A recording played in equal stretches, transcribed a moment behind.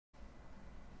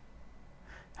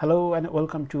Hello and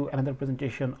welcome to another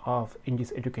presentation of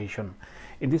Ingis Education.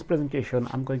 In this presentation,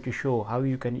 I'm going to show how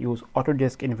you can use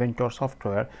Autodesk Inventor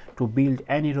software to build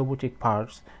any robotic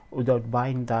parts without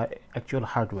buying the actual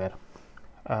hardware.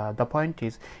 The point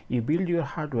is, you build your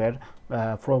hardware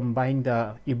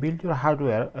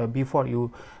before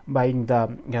you buying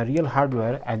the real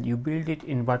hardware, and you build it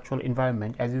in virtual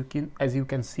environment. As you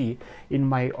can see in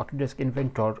my Autodesk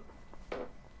Inventor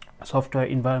software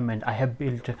environment, I have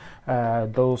built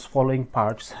those following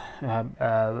parts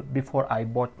before I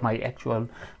bought my actual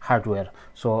hardware.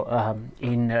 So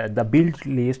in the build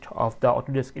list of the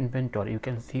Autodesk Inventor, you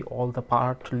can see all the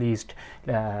part list.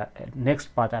 Next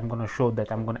part I'm going to show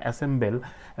that I'm going to assemble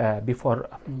before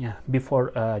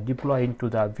deploying to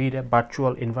the VREP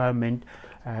virtual environment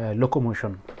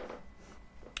locomotion.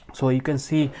 So you can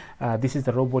see this is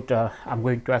the robot I'm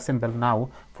going to assemble now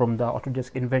from the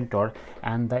Autodesk Inventor,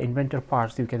 and the Inventor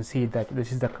parts, you can see that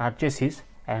this is the car chassis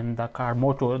and the car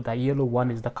motor. The yellow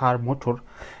one is the car motor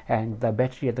and the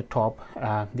battery at the top.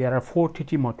 There are 4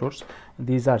 TT motors.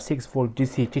 These are 6-volt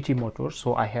DC TT motors.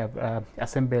 So I have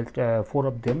assembled 4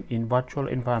 of them in virtual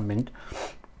environment.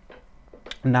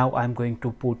 Now I'm going to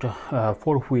put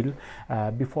 4-wheel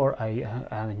before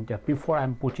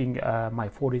I'm putting my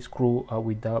 4 screw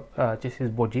with the chassis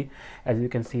body. As you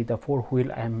can see, the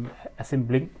 4-wheel I'm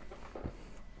assembling.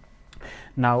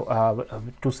 Now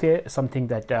to say something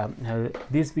that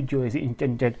this video is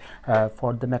intended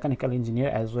for the mechanical engineer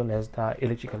as well as the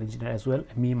electrical engineer as well.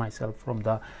 Me myself from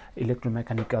the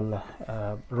electromechanical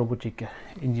robotic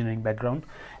engineering background.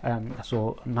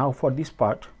 So now for this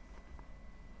part,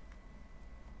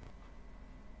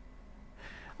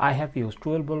 I have used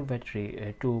 12-volt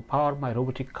battery to power my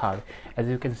robotic car. As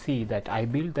you can see that I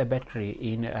built the battery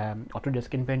in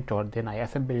Autodesk Inventor, then I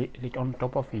assemble it on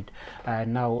top of it.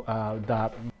 Now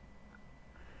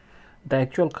the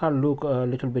actual car look a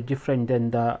little bit different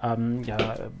than the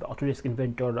Autodesk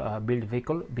Inventor build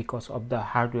vehicle because of the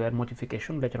hardware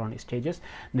modification later on stages.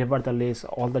 Nevertheless,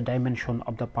 all the dimension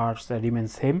of the parts remain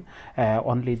same.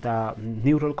 Only the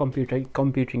neural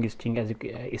computing stick, as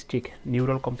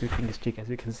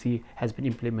you can see, has been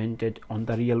implemented on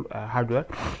the real hardware.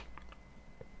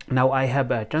 Now I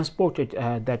have transported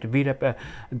that VREP,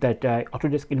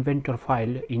 Autodesk Inventor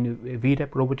file in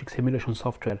VREP robotic simulation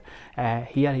software.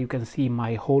 Here you can see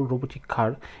my whole robotic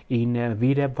car in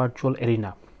VREP virtual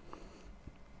arena.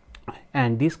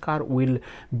 And this car will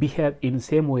behave in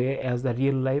same way as the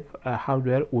real life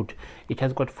hardware would. It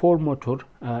has got 4 motor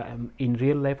in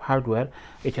real life hardware.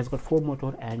 It has got 4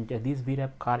 motor, and this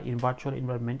VREP car in virtual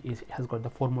environment has got the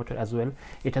 4 motor as well.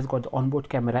 It has got the onboard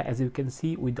camera. As you can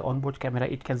see, with the onboard camera,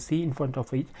 it can see in front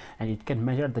of it, and it can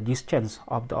measure the distance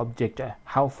of the object,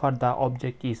 how far the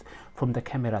object is from the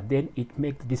camera. Then it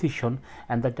makes the decision,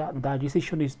 and the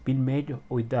decision is being made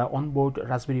with the onboard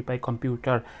Raspberry Pi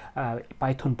computer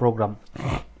Python program.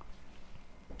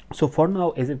 So for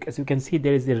now, as you can see,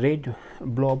 there is a red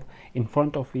blob in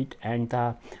front of it, and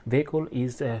the vehicle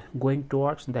is going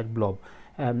towards that blob.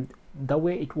 The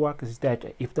way it works is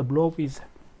that if the blob is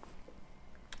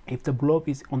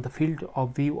on the field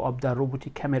of view of the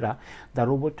robotic camera, the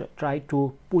robot try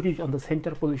to put it on the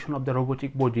center position of the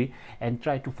robotic body and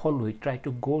try to follow it, try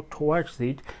to go towards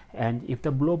it. And if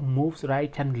the blob moves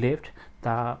right and left,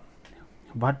 the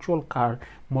virtual car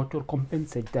motor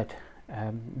compensates that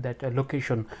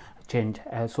location change.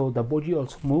 So the body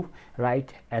also move right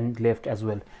and left as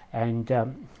well. And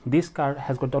this car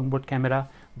has got the onboard camera.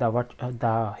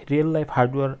 The real life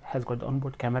hardware has got the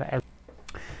onboard camera as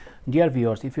well. Dear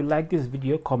viewers, if you like this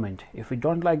video, comment. If you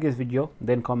don't like this video,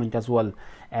 then comment as well,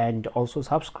 and also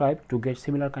subscribe to get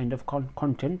similar kind of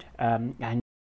content. And